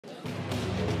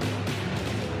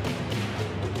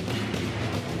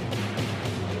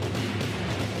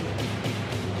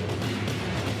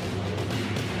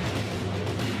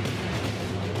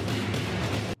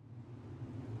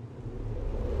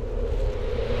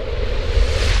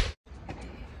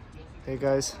Hey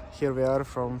guys, here we are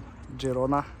from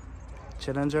Girona,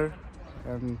 Challenger,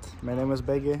 and my name is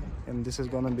Beggy, and this is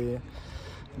gonna be a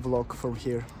vlog from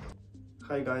here.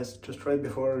 Hi guys, just right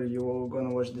before you're gonna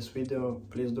watch this video,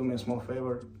 please do me a small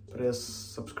favor, press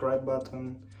subscribe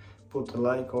button, put a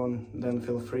like on, then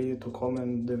feel free to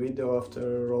comment the video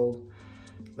after all.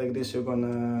 Like this you're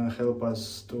gonna help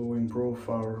us to improve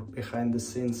our behind the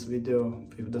scenes video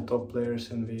with the top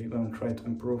players, and we're gonna try to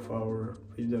improve our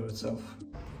video itself.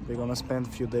 We're gonna spend a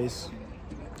few days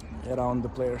around the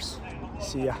players.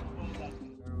 See ya.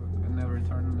 In every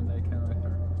tournament I can with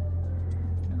her,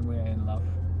 and we are in love.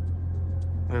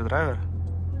 With driver?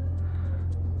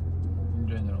 In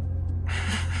general.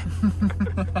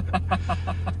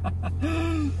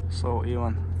 So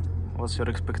Ivan, what's your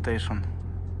expectation?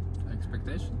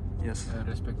 Expectation? Yes.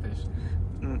 Respectation.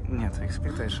 Нет,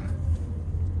 expectation.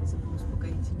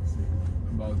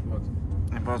 About what?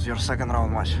 About your second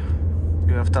round match.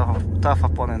 You have tough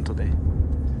opponent today.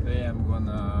 Today I'm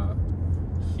gonna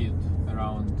hit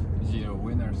around 0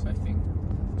 winners, I think.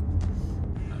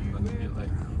 I'm gonna be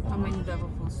like... How many double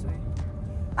falls say?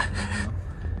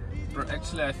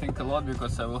 Actually, I think a lot,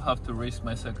 because I will have to risk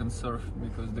my second serve,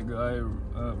 because the guy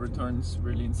returns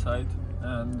really inside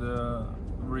and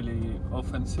really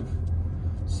offensive.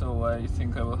 So I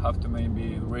think I will have to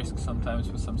maybe risk sometimes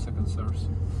with some second serves.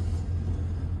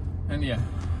 And yeah,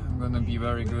 I'm gonna be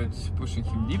very good pushing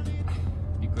him deep,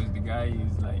 because the guy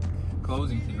is like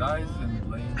closing his eyes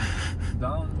and laying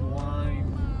down wine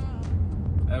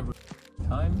every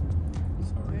time.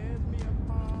 Sorry.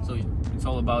 So yeah, it's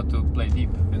all about to play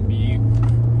deep and be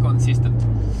consistent.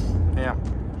 Yeah,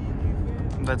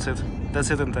 that's it. That's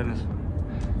it in tennis.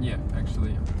 Yeah,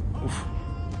 actually. Yeah. Oof.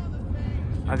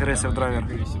 Aggressive driver.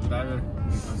 Aggressive driver,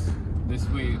 because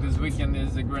this weekend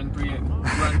is the Grand Prix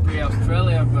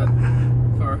Australia, but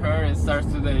for her it starts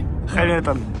today.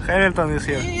 Hamilton is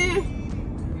here.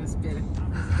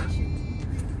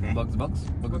 Box.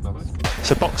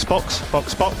 So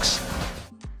box.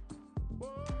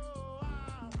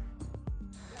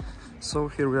 So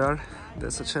here we are.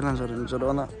 There's a challenger in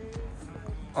Girona.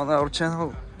 On our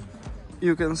channel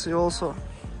you can see also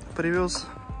previous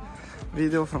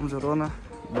video from Girona,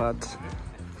 but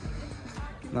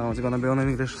now it's gonna be on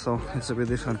English, so it's a bit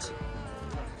different.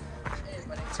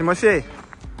 Timofey,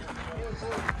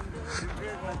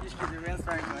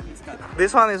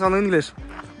 this one is on English.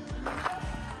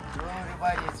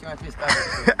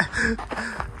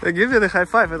 Give me the high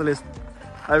five at least.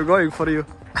 I'm going for you.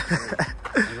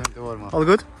 All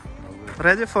good?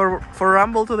 Ready for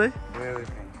Rumble today?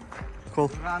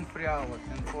 Cool. Run 3 hours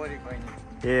and 40 going.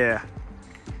 Yeah.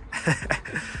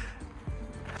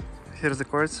 Here's the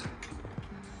courts.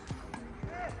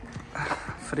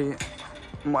 3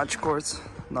 match courts.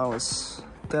 Now it's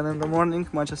 10 in the morning.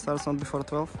 Match starts not before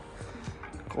 12.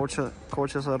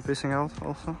 Coaches are pissing out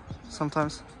also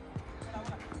sometimes.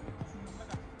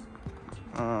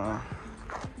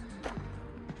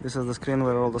 This is the screen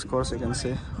where all the scores you can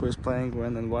see who is playing,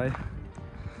 when and why.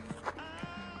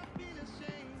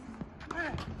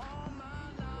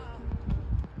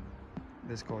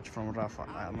 This coach from Rafa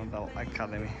Nadal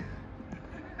Academy,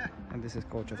 and this is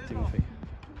coach of Timofey.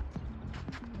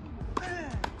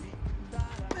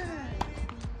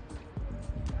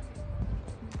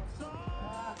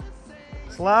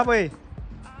 Слабый!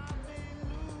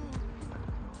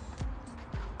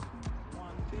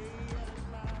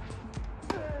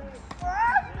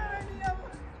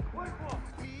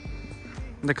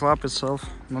 The club itself,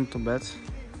 not too bad.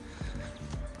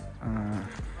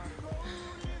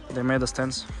 They made a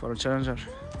stance for a challenger.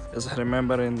 As I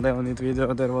remember in Leonid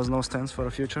video, there was no stance for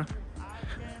a future,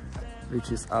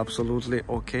 which is absolutely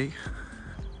okay,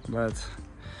 but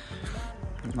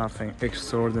nothing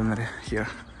extraordinary here.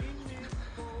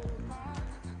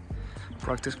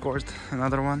 Practice court,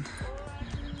 another one.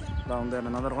 Down there,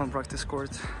 another one, practice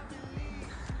court.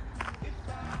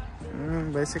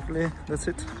 Basically, that's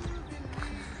it.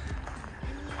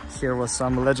 Here was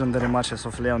some legendary matches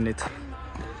of Leonid.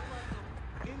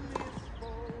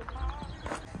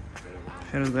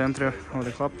 Here's the entry of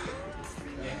the club.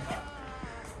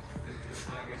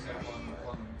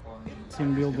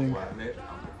 Team building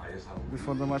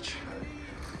before the match.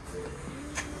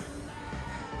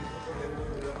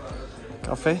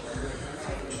 Cafe.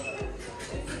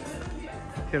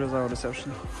 Here is our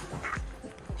reception.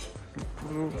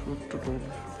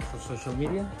 For social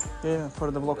media? Yeah,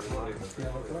 for the vlog.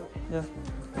 Yeah,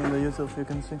 in the YouTube you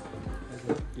can see.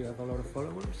 You have a lot of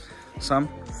followers? Some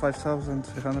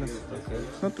 5,300. Okay.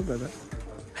 Not too bad.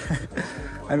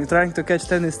 I'm trying to catch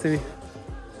tennis TV.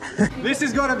 This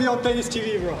is gonna be on tennis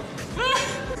TV, bro.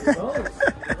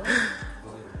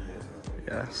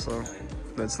 Yeah, so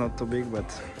that's not too big, but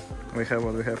we have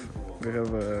what we have. We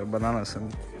have bananas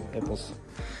and apples,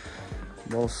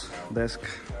 balls, desk,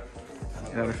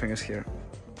 everything is here.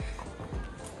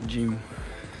 Gym.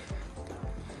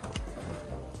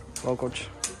 Hello, coach.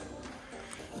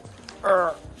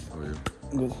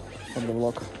 Good for the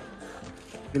vlog.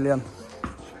 Billion.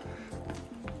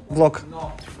 Vlog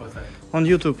on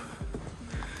YouTube.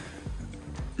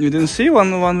 You didn't see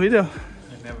one video? I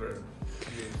never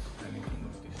did anything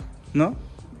of this. No?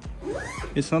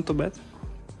 It's not too bad.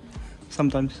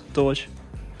 Sometimes to watch.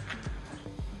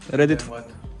 Reddit. Then what?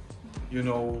 You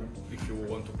know, if you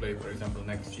want to play, for example,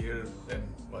 next year, then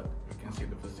what? You can see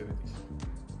the facilities.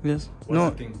 Yes. What's No.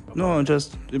 the thing about No,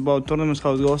 just about tournaments,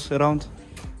 how it goes around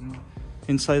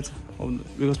inside,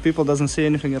 because people doesn't see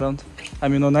anything around. I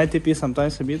mean, on ATP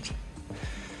sometimes a bit,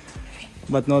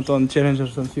 but not on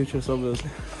challengers and futures, obviously.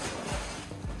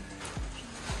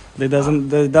 They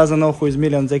doesn't know who is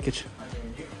Miljan Zekic.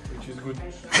 Which is good.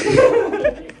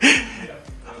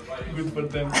 Good for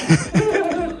them.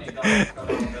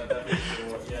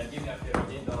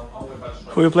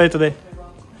 Who you play today?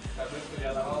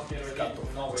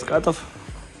 Gakhov.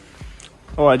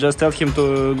 Oh, I just tell him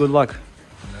to good luck.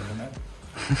 Never know.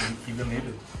 He will need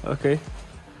it. Okay.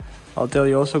 I'll tell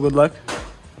you also good luck.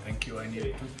 Thank you, I need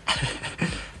it too.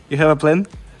 You have a plan?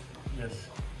 Yes.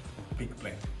 Big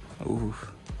plan. Ooh.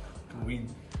 To win.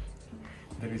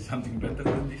 There is something better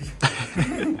than this.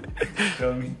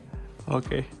 Tell me.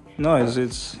 Okay. No,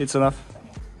 it's enough.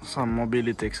 Some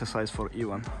mobility exercise for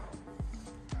Ivan.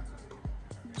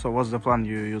 So what's the plan?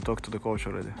 You talked to the coach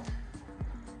already.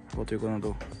 What are you gonna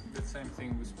do? The same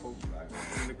thing we spoke about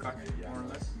in the cut, more or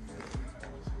less.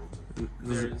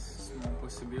 There is small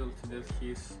possibility that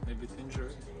he's a bit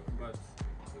injured, but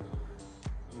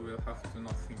we'll have to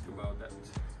not think about that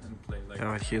and play like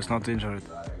Yeah, he is not injured.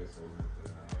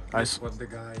 That's what the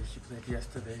guy he played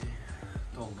yesterday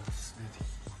told us, that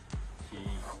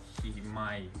he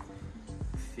might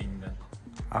think that.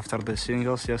 After the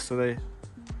singles yesterday,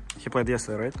 he played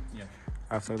yesterday, right? Yeah.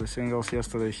 After the singles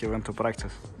yesterday, he went to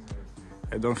practice.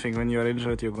 I don't think when you're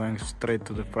injured, you're going straight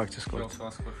to the practice He court. also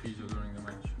asked for physio during the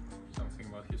match, something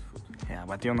about his foot. Yeah,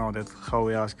 but you know that how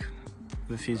we ask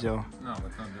the physio. No,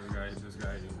 but not this guy. This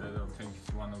guy, I don't think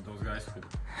he's one of those guys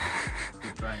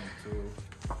who's trying to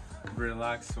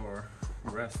relax or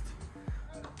rest,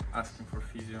 asking for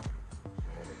physio.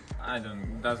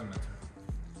 Doesn't matter.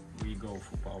 We go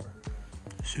for power.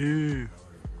 Sí.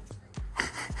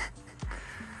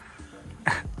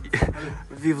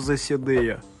 Viv за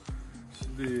седые.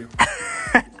 Сюда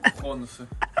конусы.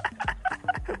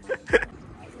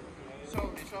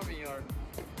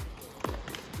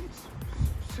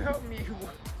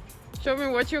 Show me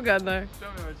what you got there.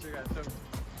 Show me what you got. Show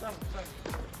me.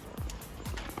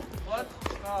 What?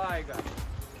 Oh, I got.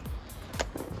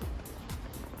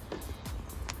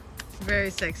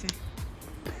 Very sexy.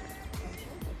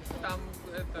 Там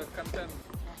это контент.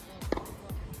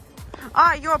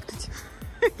 А, ёптать.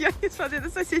 Я не смотрю на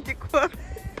соседний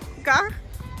кар.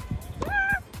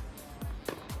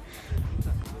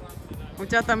 У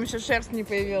тебя там еще шерсть не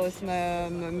появилась на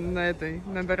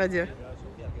бороде.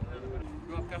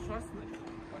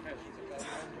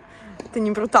 Ты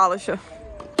не брутал еще.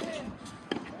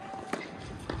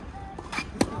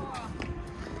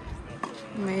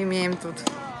 Мы имеем тут.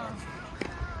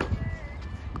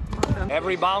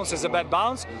 Every bounce is a bad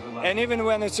bounce, and even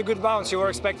when it's a good bounce, you were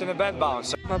expecting a bad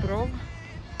bounce. Бобров.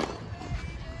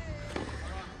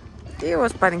 И его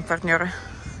спарринг-партнеры.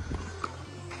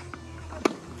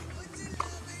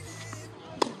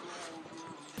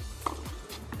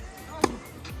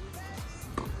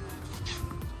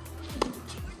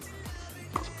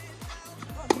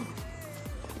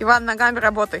 Иван, ногами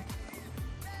работай.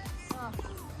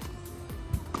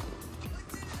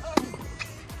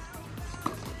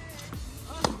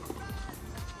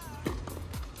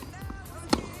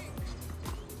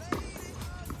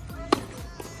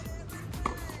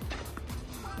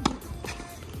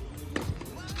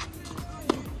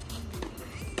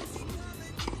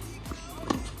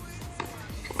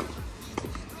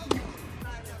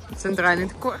 Центральный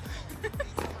корт.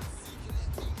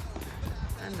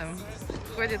 Там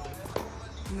ходит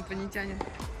инопланетянин.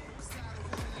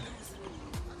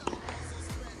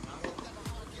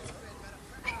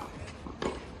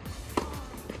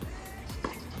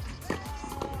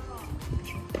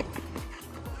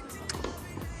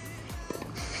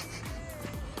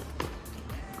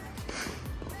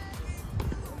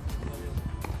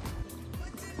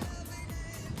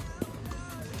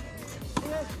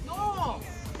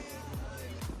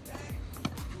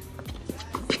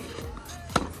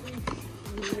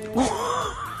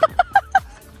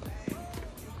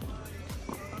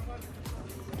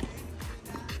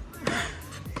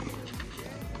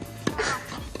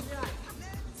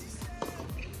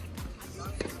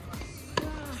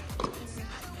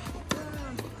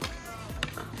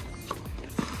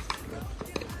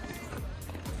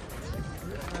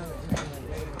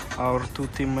 Our two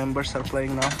team members are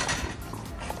playing now.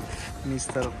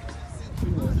 Mr.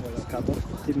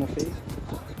 Timofey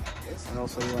and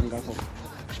also Gakhov.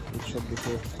 It should be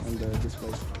here on the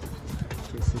display.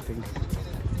 He's sitting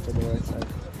to the right side.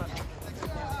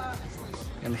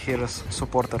 And here is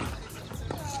supporter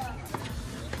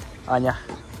Anya.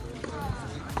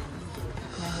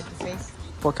 Face.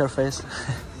 Poker face.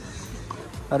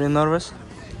 Are you nervous?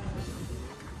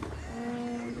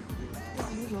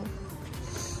 As usual.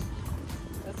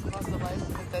 That's most of life as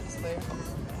a tennis player.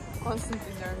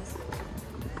 Constantly nervous.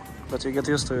 But you get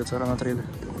used to it, or not really? I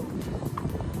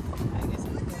guess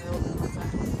I'm getting a little bit more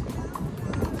time.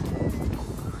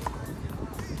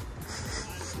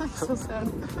 So sad.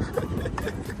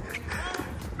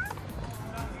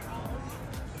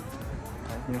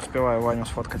 Не успеваю Ваню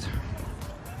сфоткать.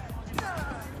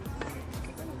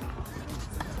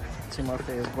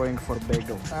 Timofey is going for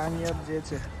bagel. А нет,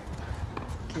 дети.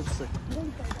 Китсы.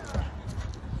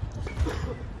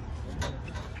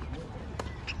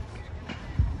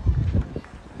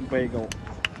 Bagel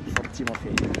for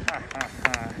Timofey.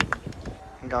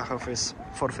 Gakhov is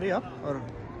for free, up or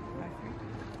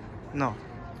no?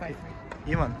 5-3.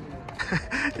 Even?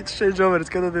 It's changed over. It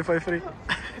cannot be 5-3.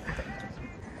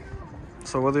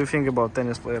 So what do you think about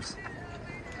tennis players? I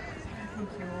think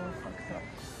you fucked up.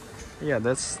 Yeah,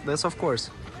 that's of course.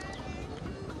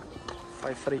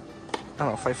 5-3. Oh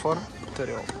no, 5-4.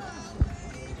 30.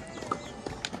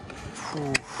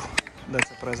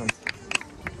 That's a present.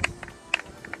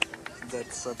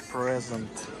 That's a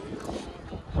present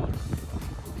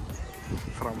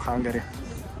from Hungary.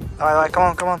 Alright, come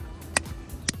on, come on.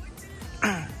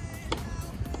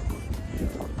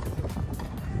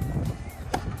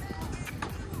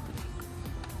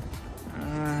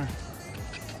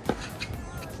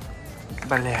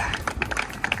 Бля.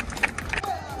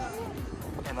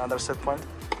 Another set point.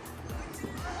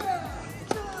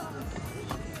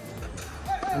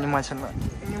 Внимательно,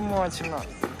 внимательно.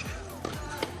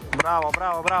 Браво,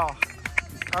 браво, браво.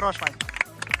 Хорош, Вань.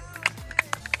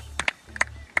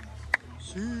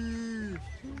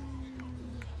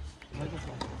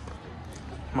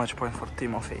 Match point for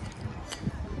Timofey.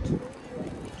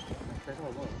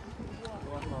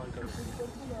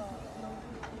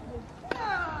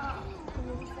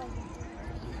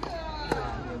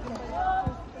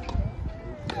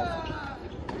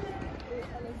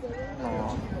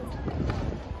 Oh.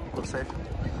 Good save.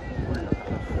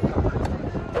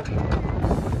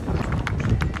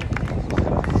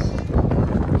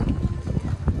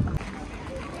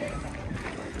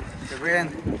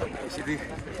 Седых.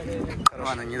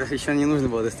 Ладно, еще не нужно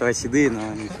было доставать седые, но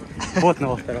плотно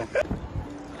во втором.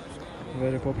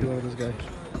 Very popular, this guy.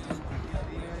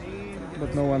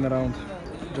 But no one around.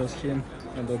 Just him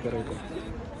and the operator.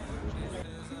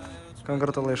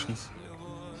 Congratulations.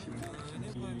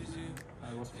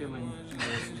 I was feeling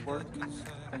the support.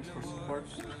 Thanks for support.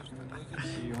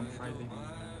 See you on Friday.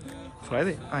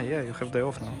 Friday? Ah, yeah, you have day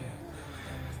off now.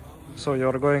 So you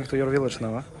are going to your village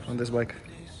now, huh? On this bike?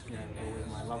 Yeah, I go with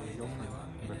my lovely girlfriend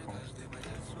back home.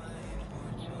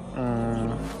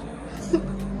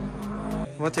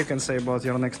 What you can say about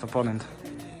your next opponent?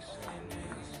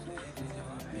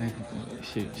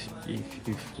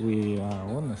 If we are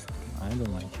honest, I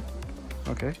don't like it.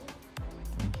 Okay.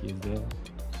 And he's there.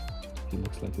 He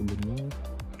looks like a good guy.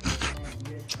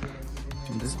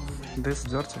 This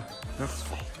dirty.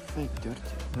 Fake dirty.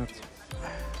 Dirty.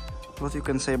 What you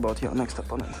can say about your next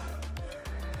opponent?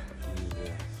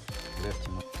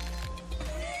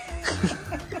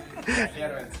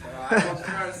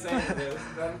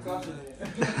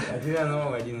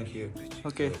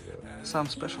 Okay. Some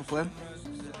special plan?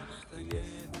 Yes.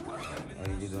 I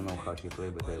really don't know how he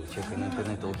plays, but I will check on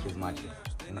internet all his matches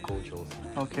and coach also.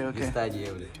 Okay, okay. Study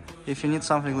everything. If you need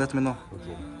something, let me know.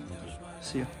 Okay.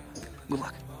 See you. Good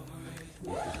luck.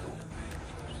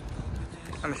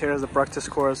 And here is the practice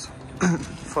course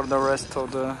for the rest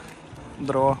of the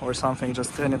draw or something.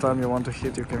 Just anytime you want to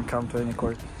hit, you can come to any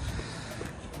court.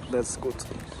 That's good.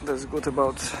 That's good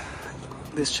about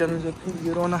this challenger in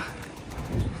Girona.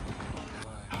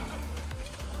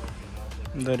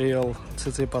 The real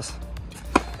Tsitsipas.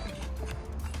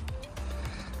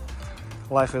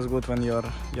 Life is good when your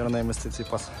name is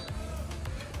Tsitsipas.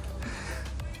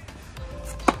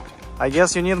 I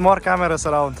guess you need more cameras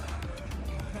around.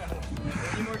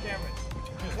 Need more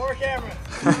cameras. More cameras.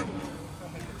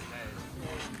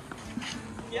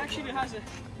 He actually has a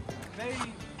very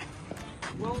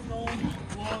well-known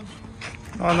blog.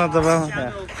 Oh, not the well.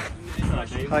 Yeah.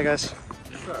 Channel. Hi guys.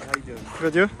 How you doing?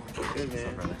 Good, you? Good,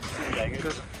 man.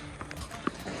 Good.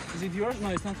 Is it yours? No,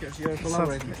 it's not yours. You're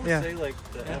collaborating. Yeah. Say like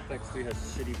the FX3 has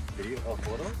shitty video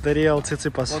photos. The real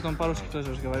Tsitsipas. Вот он по-русски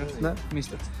тоже разговаривает. Да?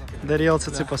 Мистер. The real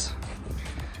Tsitsipas.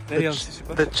 The real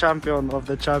Tsitsipas. The champion of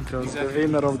the champions. Exactly. The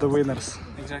winner of the winners.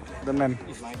 Exactly. The man.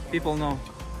 People know.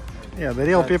 Yeah, the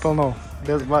real people know.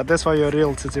 That's why you're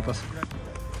real Tsitsipas.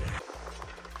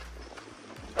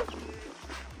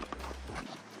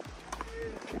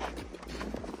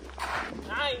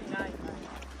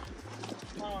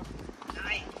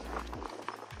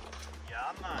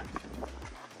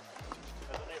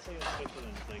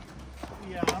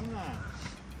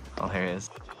 Oh, here he is.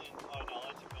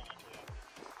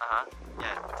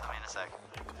 Yeah, tell me in a sec.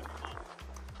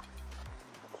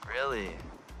 Really?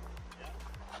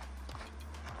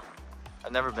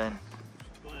 I've never been.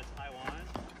 Going to Taiwan.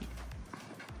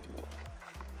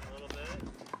 A little bit.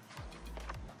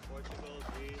 Portugal,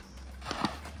 Greece,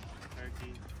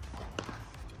 Turkey.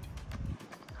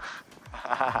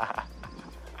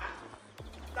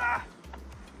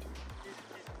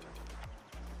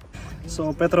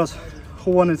 So Petros,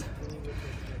 who won it?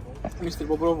 Mr.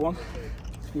 Bobrov won.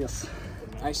 Yes.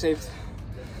 I saved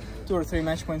 2 or 3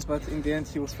 match points, but in the end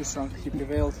he was too strong. He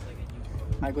prevailed.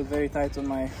 I got very tight on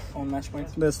my own match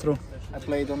point. That's true. I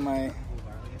played on my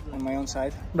own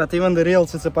side. But even the real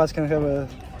Tsitsipas can have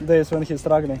days when he's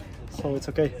struggling, so it's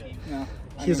okay. No,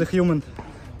 He's a human.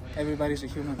 Everybody's a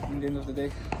human in the end of the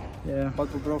day. Yeah. But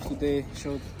Bobrov today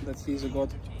showed that he's a god.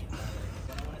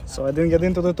 So I didn't get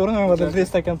into the tournament, but at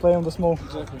least I can play on the small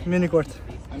mini court.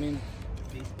 I mean,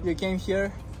 we came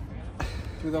here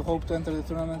with a hope to enter the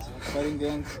tournament, but in the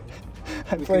end,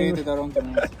 we created our own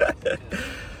tournament.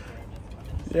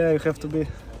 Yeah, you have to be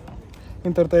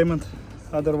entertainment.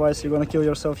 Otherwise, you're gonna kill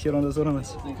yourself here on the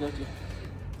tournaments. Exactly.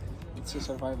 It's a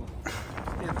survival.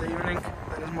 In the evening,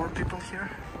 there is more people here.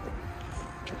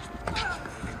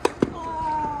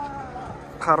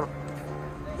 Хорош.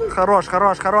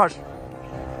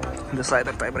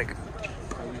 Decider tiebreak.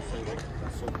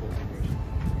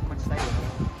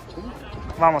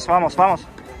 Vamos.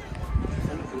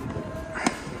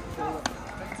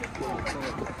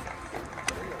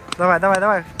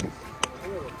 Давай.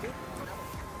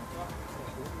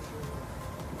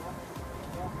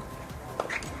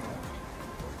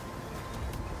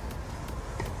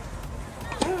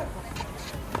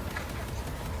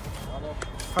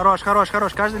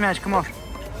 Хорош. Каждый мяч, come on.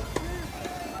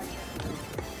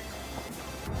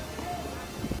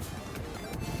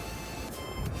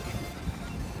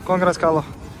 Congrats, Carlo.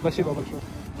 Спасибо большое.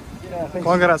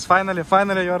 Congrats,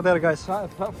 finally you're there, guys.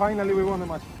 Finally we won the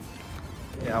match.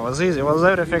 Yeah, it was easy. It was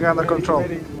everything under control.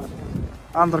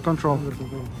 Under control.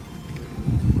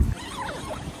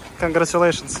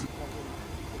 Congratulations.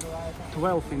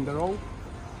 12 in the row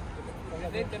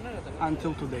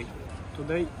until today.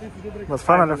 But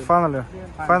finally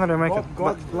make it.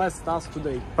 God blessed us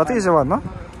today. But easy one, no?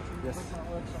 Yes.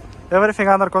 Everything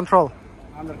under control.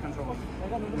 Under control.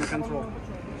 In control.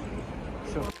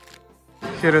 Sure.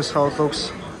 Here is how it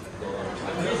looks.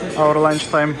 Our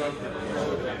lunchtime.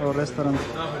 Our restaurant.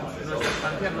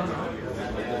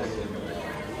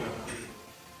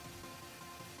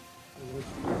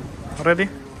 Ready?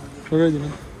 Ready,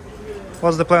 man.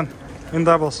 What's the plan in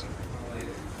doubles?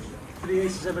 3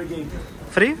 aces every game.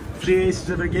 3? 3 aces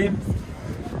every game.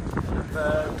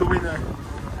 2 winner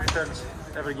returns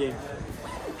every game.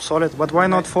 Solid, but why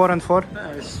not 4 and 4?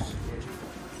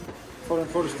 4 and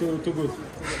 4 is too good.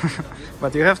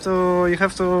 But you have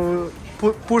to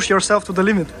push yourself to the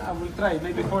limit. I will try,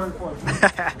 maybe 4 and 4.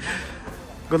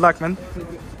 Good luck, man.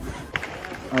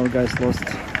 Our guys lost.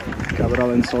 Cabral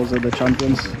and Souza, the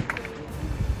champions.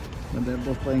 But they're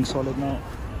both playing solid now.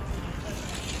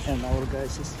 And our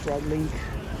guys is struggling.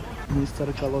 Mr.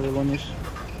 Kalovilonish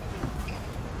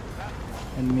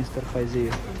and Mr.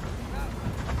 Faizi.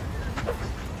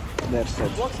 They're set.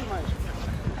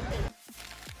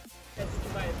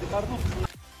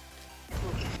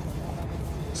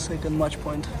 Second match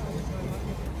point.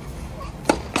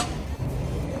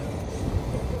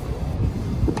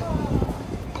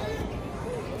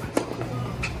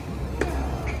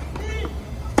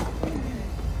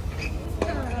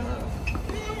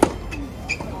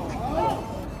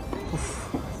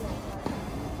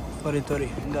 Tori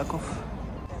Gakhov.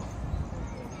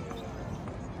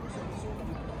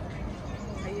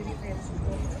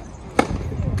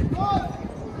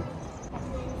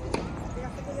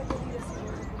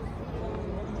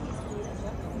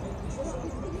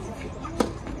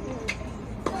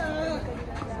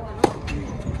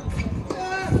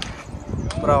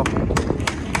 Bravo.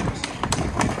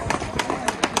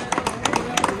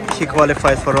 He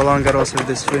qualified for Roland Garros with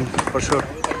this win, for sure.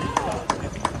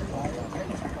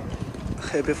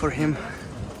 happy for him.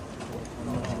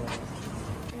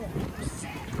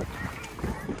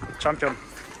 Champion.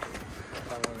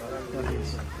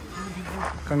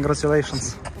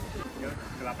 Congratulations.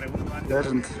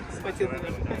 Legend.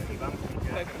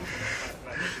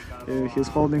 He's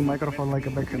holding microphone like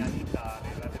a backhand.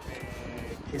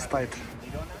 He's tight.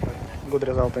 Good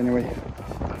result anyway.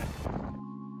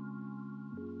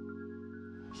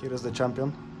 Here is the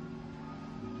champion.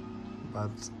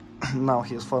 But now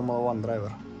he is Formula 1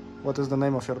 driver. What is the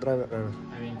name of your driver?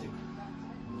 Aventic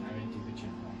the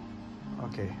champion.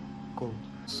 Okay, cool.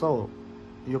 So,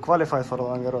 you qualified for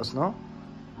Roland Garros, no?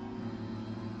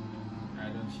 I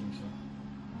don't think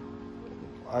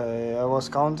so. I was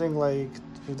counting like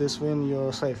if this win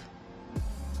you're safe.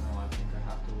 No, I think I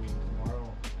have to win tomorrow,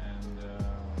 and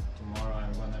tomorrow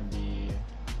I'm gonna be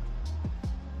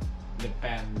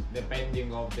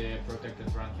depending of the protected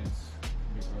rankings,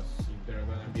 because if they're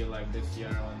gonna be like this year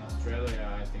on Australia,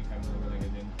 I think I'm not gonna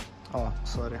get in. Oh,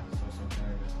 sorry. So something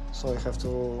like that. So I have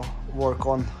to work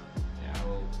on. Yeah, I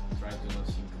will try to not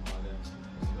think about that.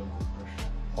 Don't put pressure.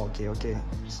 Okay, okay.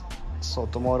 So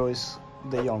tomorrow is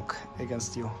De Jong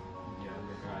against you. Yeah,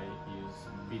 the guy is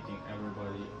beating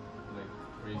everybody like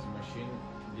crazy machine.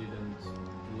 Didn't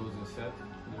lose a set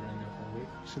during the whole week.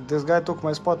 This guy took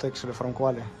my spot actually from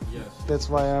quali. Yes. That's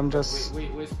why I'm just...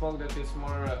 We spoke that it's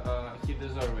more, he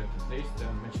deserved it at least,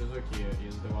 and Michizuki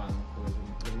is the one who is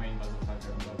the main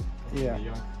motherfucker, but yeah. The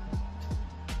Young,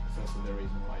 it's also the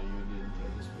reason why you didn't play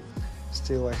this week.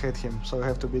 Still I hate him, so I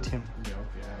have to beat him. Yeah,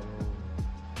 okay, I will...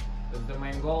 That's the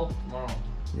main goal tomorrow?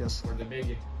 Yes. For the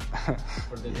biggie?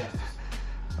 For the justice?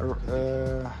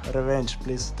 Revenge,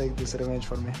 please take this revenge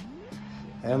for me.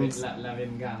 And La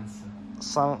venganza.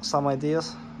 Some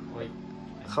ideas?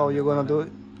 How you gonna do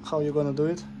it? How you gonna do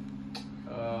it?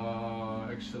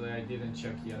 Actually, I didn't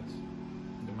check yet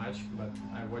the match, but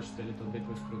I watched a little bit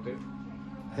with Krutik.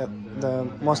 Yeah, the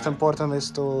most important is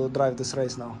to drive this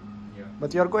race now. Yeah.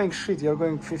 But you're going shit, you're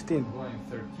going 15. I'm going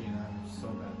 13, I'm so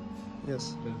bad.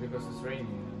 Yes. But because it's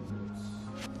raining.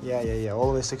 Yeah,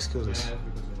 always excuses. Yeah, it's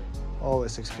because of rain.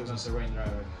 Always excuses. I'm not a rain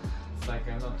driver. It's like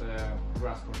I'm not a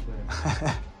grass court player.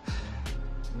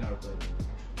 Never played.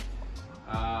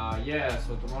 Yeah,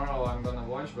 so tomorrow I'm gonna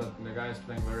watch, but the guy is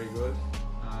playing very good.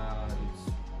 It's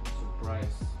a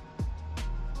surprise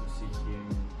to see him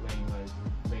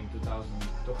playing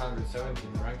 270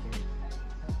 in the ranking. I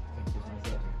think he's much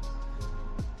better.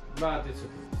 But it's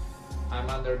okay. I'm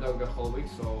underdog the whole week,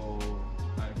 so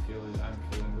I'm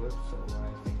feeling good. So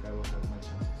I think I will have my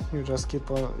chances.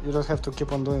 You just have to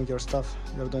keep on doing your stuff.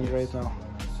 You're doing great now.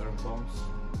 Serve bombs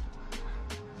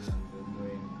and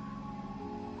doing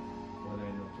what I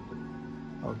know to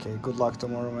do. Okay, good luck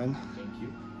tomorrow, man. Thank you.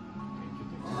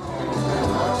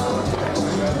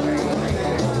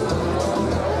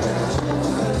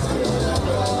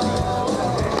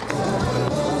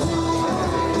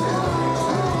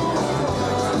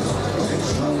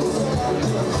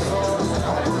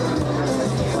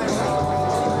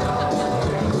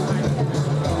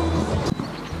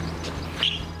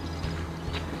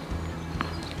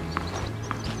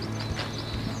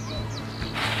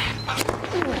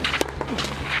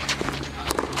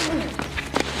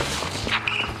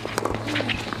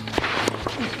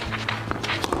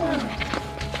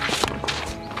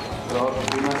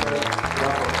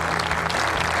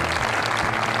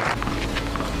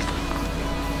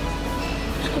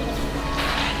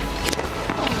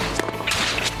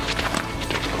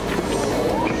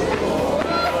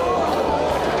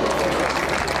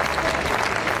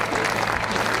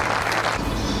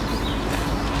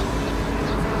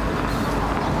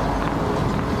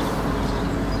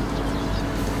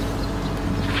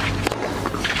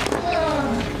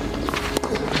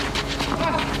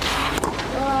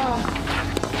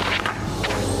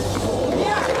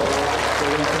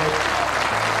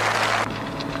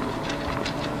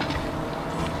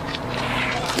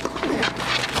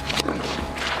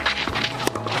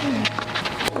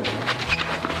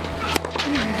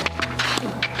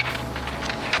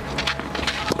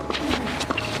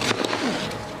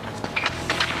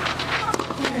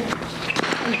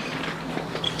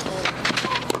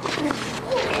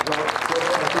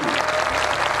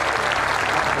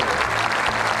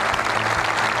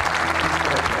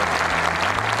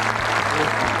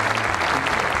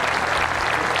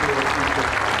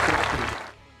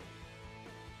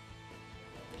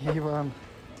 Ivan,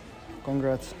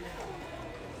 congrats.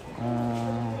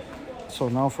 So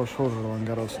now for sure Roland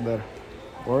Garros there.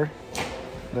 Or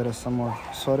there is some more.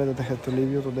 Sorry that I had to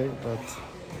leave you today, but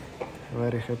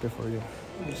very happy for you.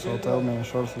 So tell me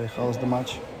shortly how's the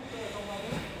match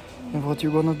and what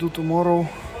you gonna do tomorrow.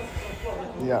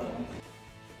 Yeah.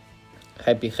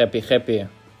 happy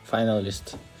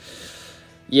finalist.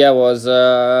 Yeah, was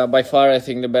by far I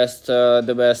think the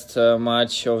best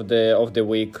match of the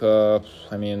week.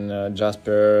 I mean,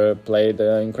 Jasper played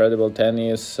incredible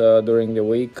tennis during the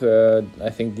week. I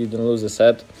think didn't lose a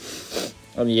set.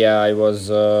 Yeah, I was.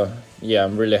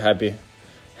 I'm really happy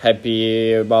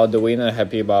about the win and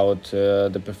happy about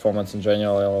the performance in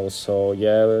general. Also,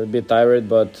 yeah, a bit tired,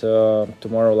 but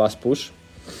tomorrow last push.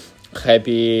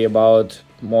 Happy about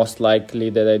most likely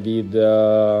that I did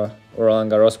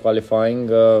Roland Garros qualifying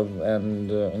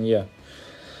and yeah,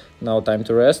 now time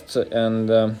to rest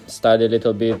and study a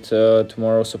little bit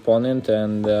tomorrow's opponent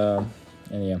and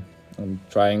yeah, I'm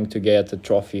trying to get a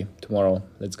trophy tomorrow.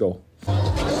 Let's go.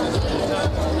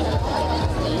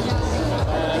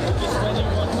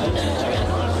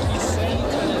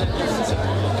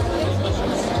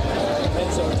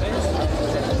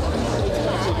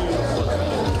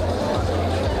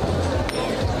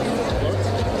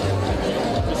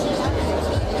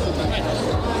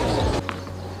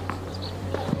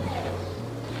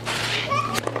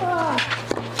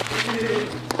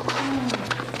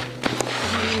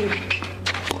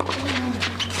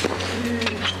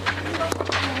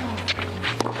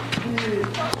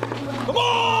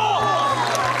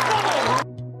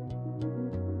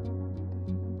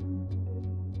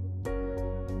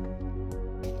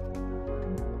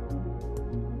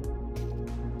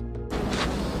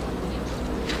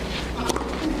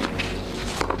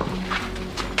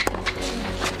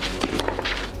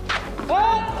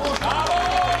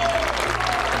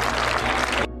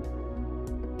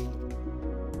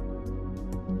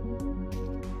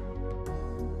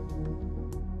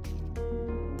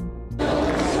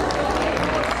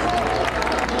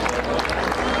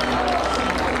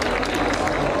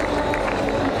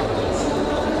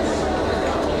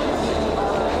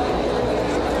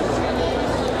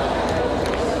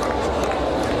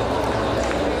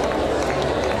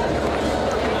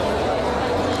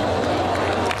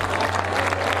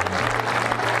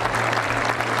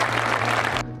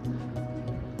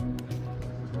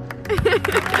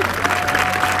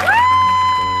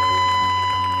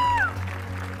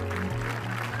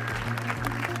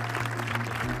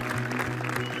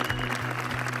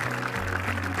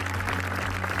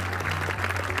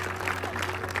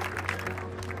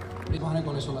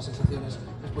 ¿Cuáles son las sensaciones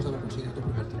después de haber conseguido tu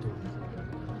primer título?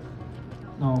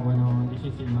 No, bueno,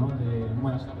 difícil, ¿no?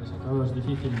 Buenas tardes a todos,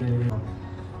 difícil de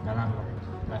ganarlo.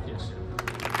 Gracias.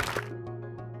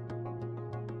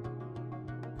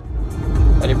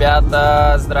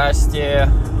 Ребята, здрасте.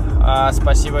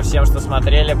 Спасибо всем, что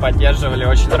смотрели, поддерживали,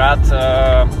 очень рад.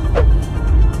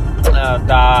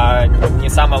 Да, не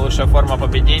самая лучшая форма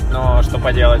победить, но что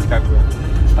поделать, как бы.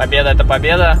 Победа — это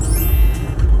победа.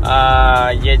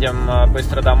 Едем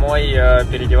быстро домой,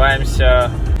 переодеваемся,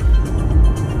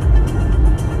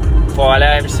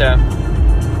 поваляемся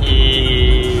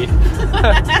и...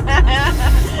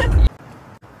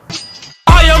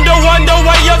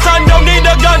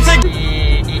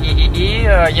 И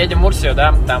едем в Мурсию,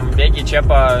 да, там Беги,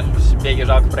 Чепа. Беги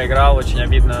жалко проиграл, очень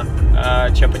обидно.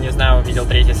 Чепа, не знаю, увидел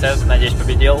третий сет, надеюсь,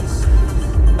 победил.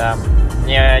 Да.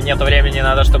 Нету времени,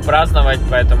 надо, чтобы праздновать,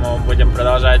 поэтому будем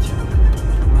продолжать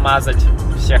мазать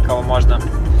всех, кого можно.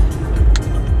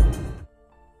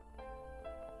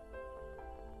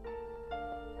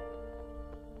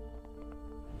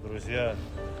 Друзья,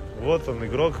 вот он,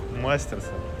 игрок Мастерса.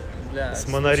 Бля, с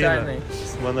Монарина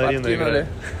играет.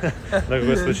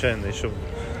 Такой случайно еще.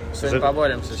 Сегодня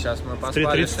поборемся, сейчас мы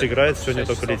поспали. В 3:30 играет, сегодня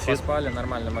только летит. Поспали,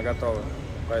 нормально, мы готовы.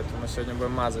 Поэтому сегодня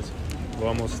будем мазать.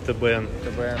 Vamos, ТБН.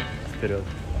 Вперед.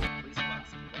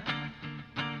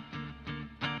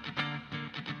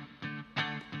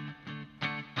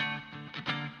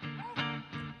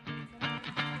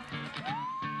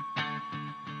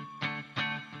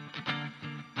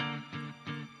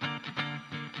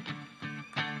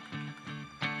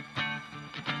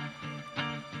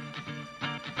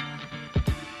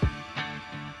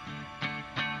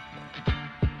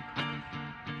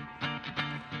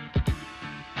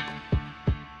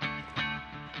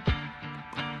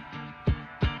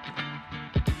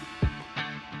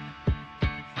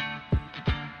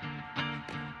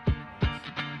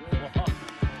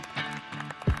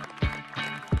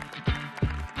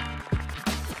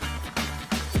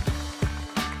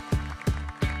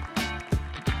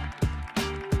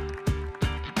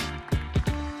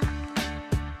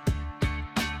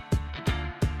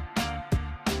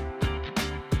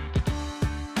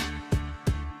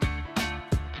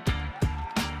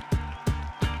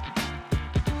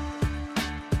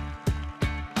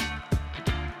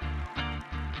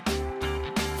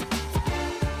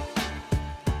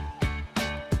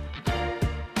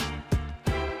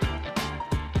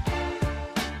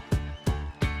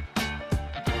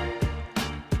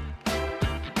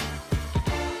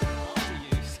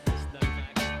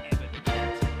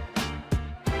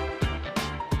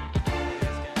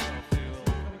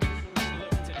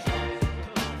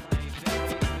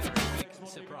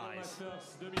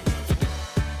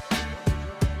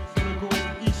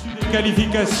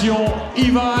 qualification,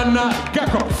 Ivan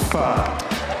Gakhov.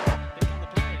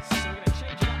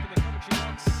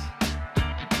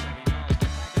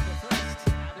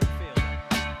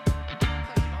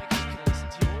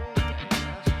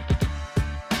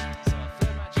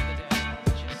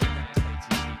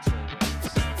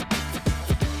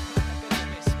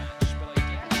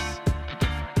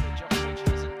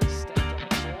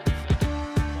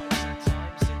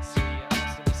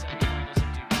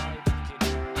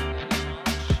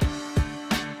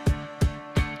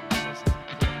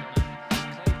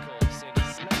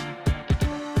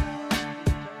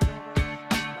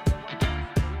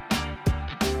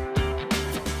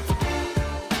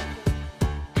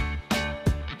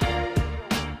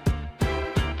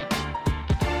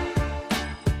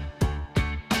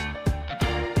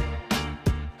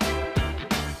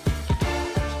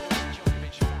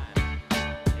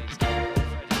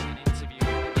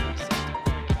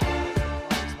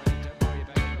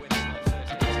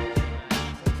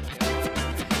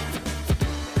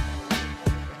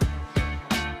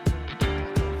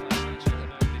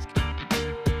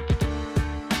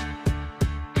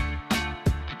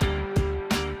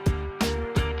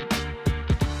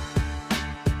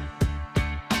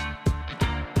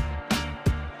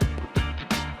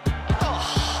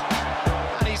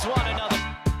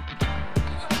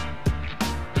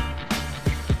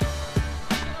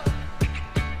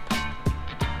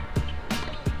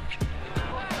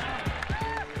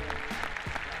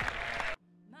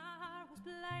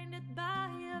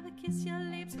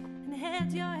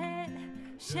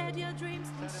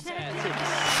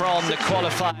 From the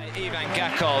qualifier, Ivan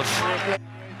Gakhov.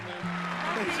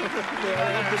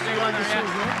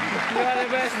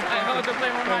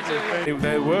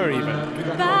 They were even.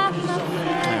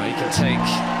 He can take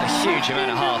a huge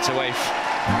amount of heart away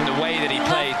from the way that he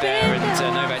played there, and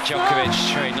Novak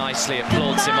Djokovic very nicely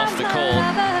applauds him off the court.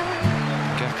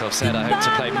 Gakhov said, "I hope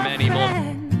to play many more."